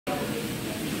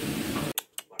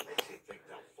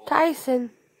Tyson.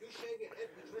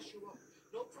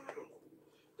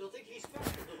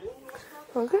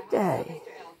 Well, good day.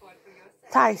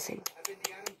 Tyson.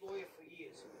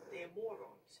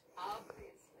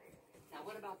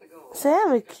 Say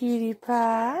I'm a cutie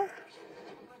pie.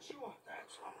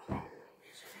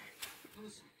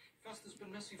 Fester's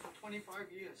been missing for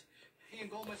 25 years. He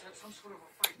and Gomez had some sort of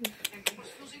a fight. And Gomez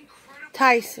feels incredible.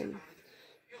 Tyson.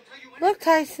 Look,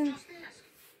 Tyson.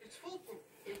 It's foolproof.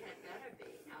 It had better be.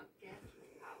 Now get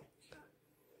out.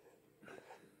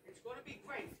 It's going to be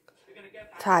great. You're going to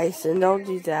get back. Tyson, don't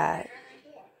do that.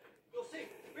 You'll see.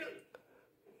 Really.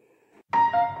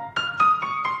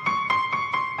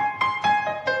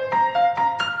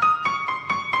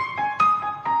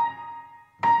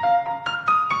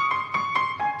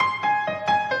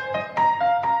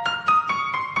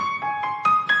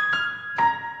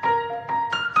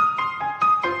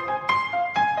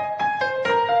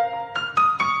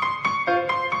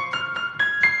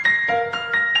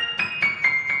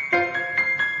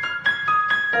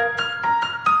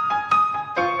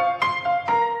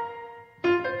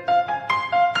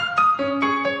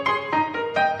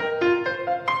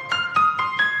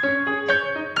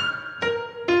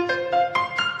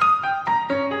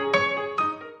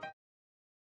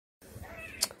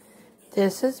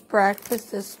 This is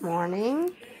breakfast this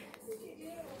morning.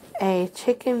 A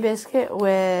chicken biscuit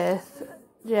with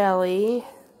jelly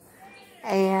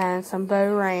and some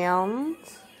Bo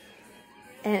Rounds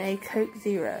and a Coke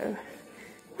Zero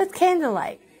with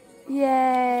candlelight.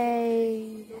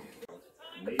 Yay!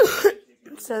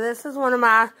 So this is one of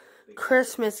my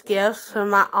Christmas gifts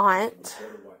from my aunt,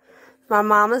 my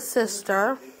mama's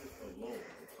sister.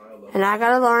 And I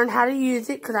gotta learn how to use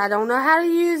it because I don't know how to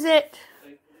use it.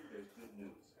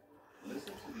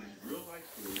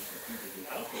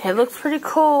 It looks pretty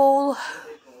cool.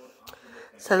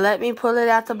 So let me pull it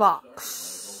out the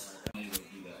box.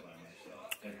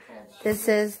 This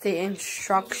is the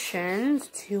instructions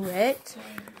to it.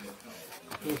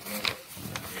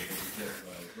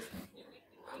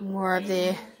 More of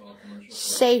the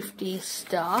safety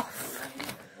stuff.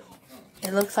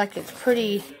 It looks like it's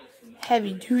pretty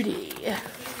heavy duty.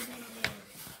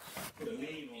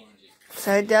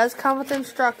 So it does come with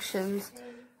instructions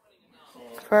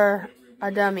for a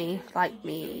dummy like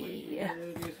me.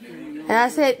 And I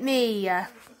said me.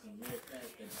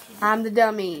 I'm the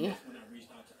dummy.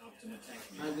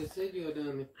 I just said you're a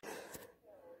dummy.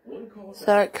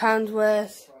 So it comes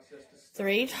with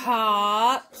 3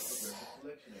 tops.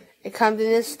 It comes in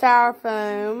this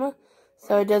styrofoam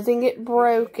so it doesn't get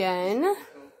broken.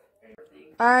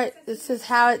 Alright, this is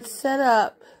how it's set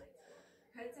up.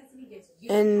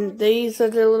 And these are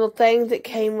the little things that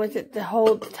came with it to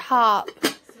hold the top.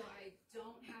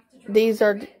 These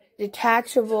are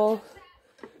detachable.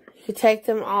 You can take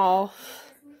them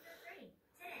off.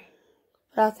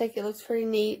 But I think it looks pretty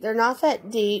neat. They're not that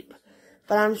deep,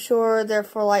 but I'm sure they're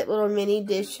for like little mini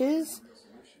dishes.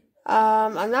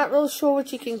 I'm not real sure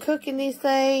what you can cook in these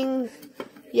things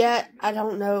yet. I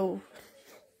don't know,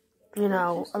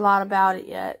 a lot about it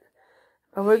yet.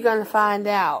 But we're going to find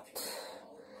out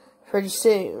pretty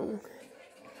soon.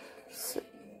 So,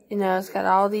 it's got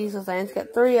all these little things. It's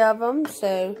got 3 of them,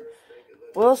 so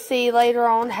we'll see later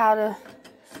on how to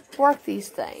work these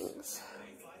things.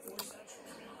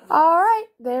 Alright,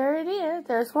 there it is.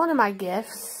 There's one of my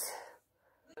gifts.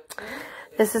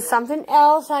 This is something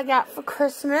else I got for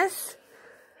Christmas.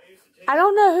 I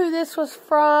don't know who this was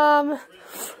from,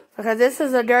 because this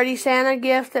is a Dirty Santa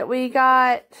gift that we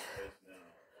got.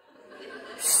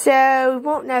 So, we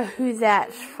won't know who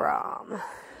that's from.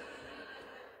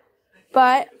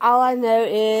 But, all I know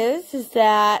is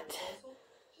that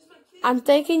I'm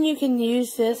thinking you can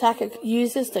use this. I could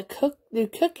use this to do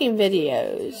cooking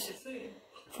videos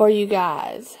for you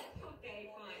guys.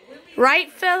 Right,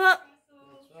 Philip?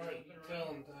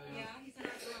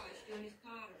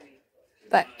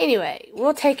 But anyway,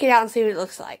 we'll take it out and see what it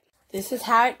looks like. This is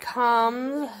how it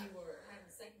comes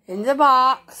in the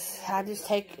box. I just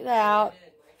take it out.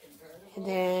 And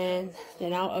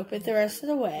then I'll open it the rest of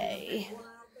the way.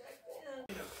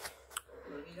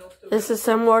 This is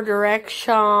some more directions.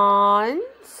 I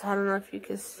don't know if you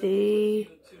can see.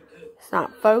 It's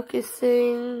not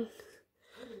focusing.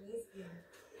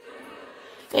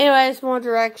 Anyways, more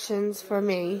directions for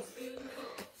me.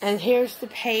 And here's the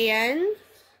pan.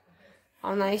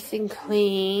 All nice and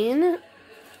clean.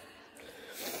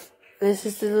 This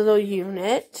is the little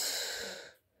unit.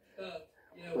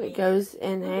 It goes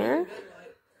in there.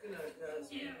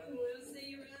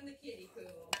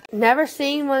 Never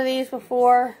seen one of these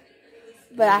before,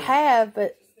 but I have.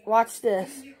 But watch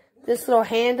this. This little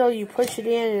handle, you push it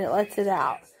in and it lets it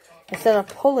out. instead of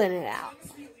pulling it out.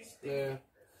 Yeah.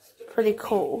 Pretty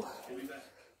cool.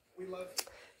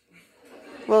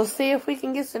 We'll see if we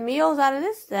can get some meals out of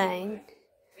this thing.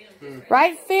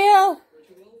 Right, Phil?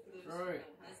 Right.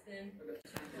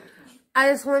 I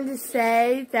just wanted to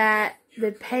say that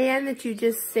the pan that you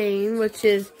just seen, which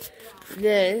is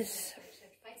this,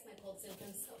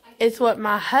 is what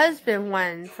my husband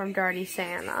won from Dirty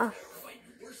Santa.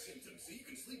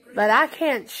 But I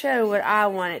can't show what I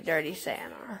won at Dirty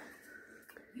Santa.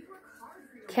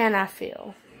 Can I,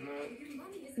 Phil?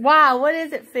 Wow, what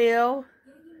is it, Phil?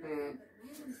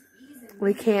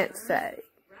 We can't say.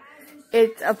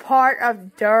 It's a part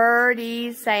of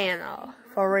Dirty Santa.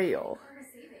 For real.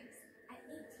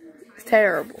 It's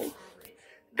terrible.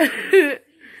 I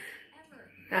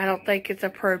don't think it's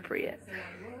appropriate.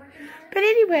 But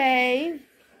anyway,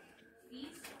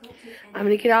 I'm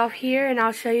going to get off here and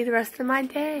I'll show you the rest of my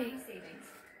day.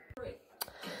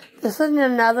 This is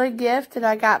another gift that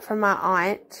I got from my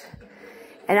aunt.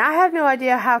 And I have no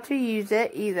idea how to use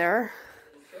it either.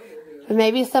 But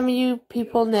maybe some of you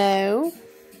people know.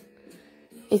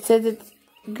 It says it's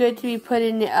good to be put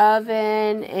in the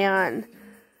oven, and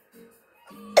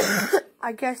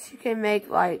I guess you can make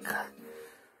like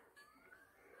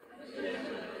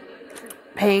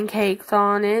pancakes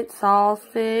on it,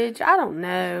 sausage, I don't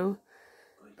know.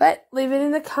 But leave it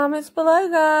in the comments below,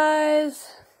 guys.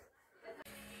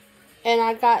 And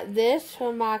I got this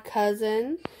from my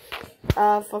cousin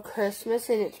for Christmas,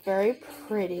 and it's very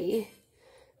pretty.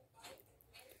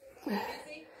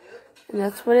 And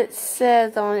that's what it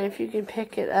says on it, if you can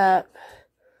pick it up.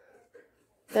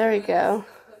 There we go.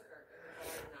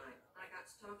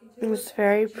 It's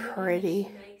very pretty.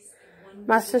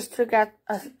 My sister got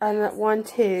one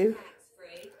too.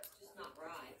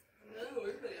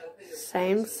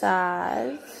 Same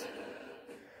size.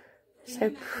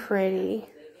 So pretty.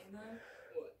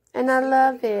 And I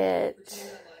love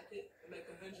it.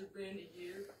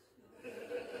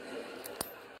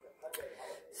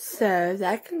 So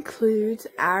that concludes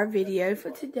our video for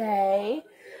today.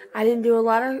 I didn't do a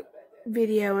lot of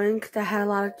videoing because I had a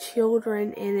lot of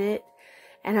children in it.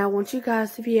 And I want you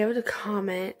guys to be able to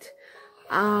comment.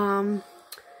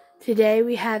 Today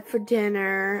we had for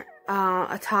dinner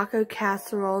a taco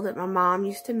casserole that my mom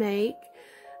used to make.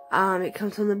 It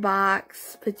comes from the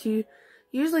box, but you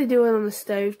usually do it on the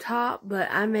stove top,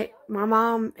 but my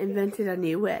mom invented a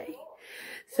new way.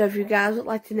 So if you guys would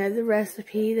like to know the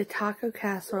recipe, the taco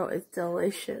casserole is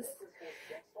delicious.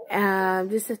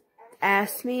 Just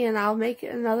ask me and I'll make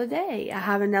it another day. I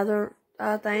have another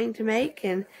thing to make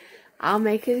and I'll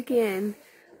make it again.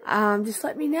 Just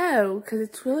let me know because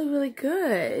it's really, really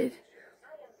good.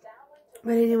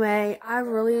 But anyway, I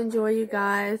really enjoy you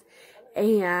guys.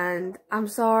 And I'm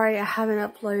sorry I haven't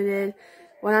uploaded.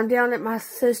 When I'm down at my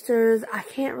sister's, I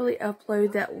can't really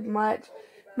upload that much.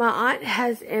 My aunt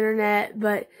has internet,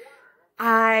 but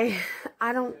I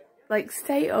don't like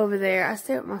stay over there. I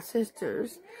stay with my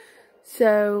sisters.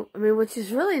 So, I mean, which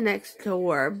is really next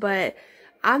door, but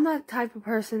I'm not the type of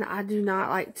person, I do not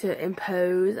like to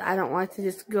impose. I don't like to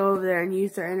just go over there and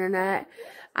use their internet.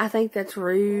 I think that's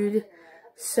rude.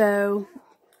 So,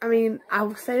 I mean,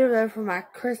 I stayed over there for my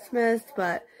Christmas,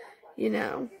 but, you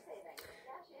know,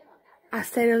 I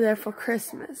stayed over there for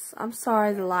Christmas. I'm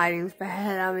sorry the lighting's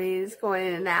bad. I mean, it's going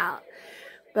in and out.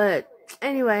 But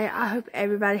anyway, I hope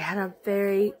everybody had a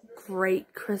very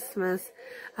great Christmas.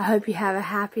 I hope you have a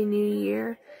happy new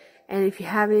year. And if you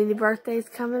have any birthdays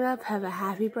coming up, have a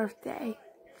happy birthday.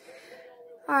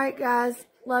 Alright guys,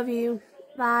 love you.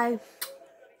 Bye.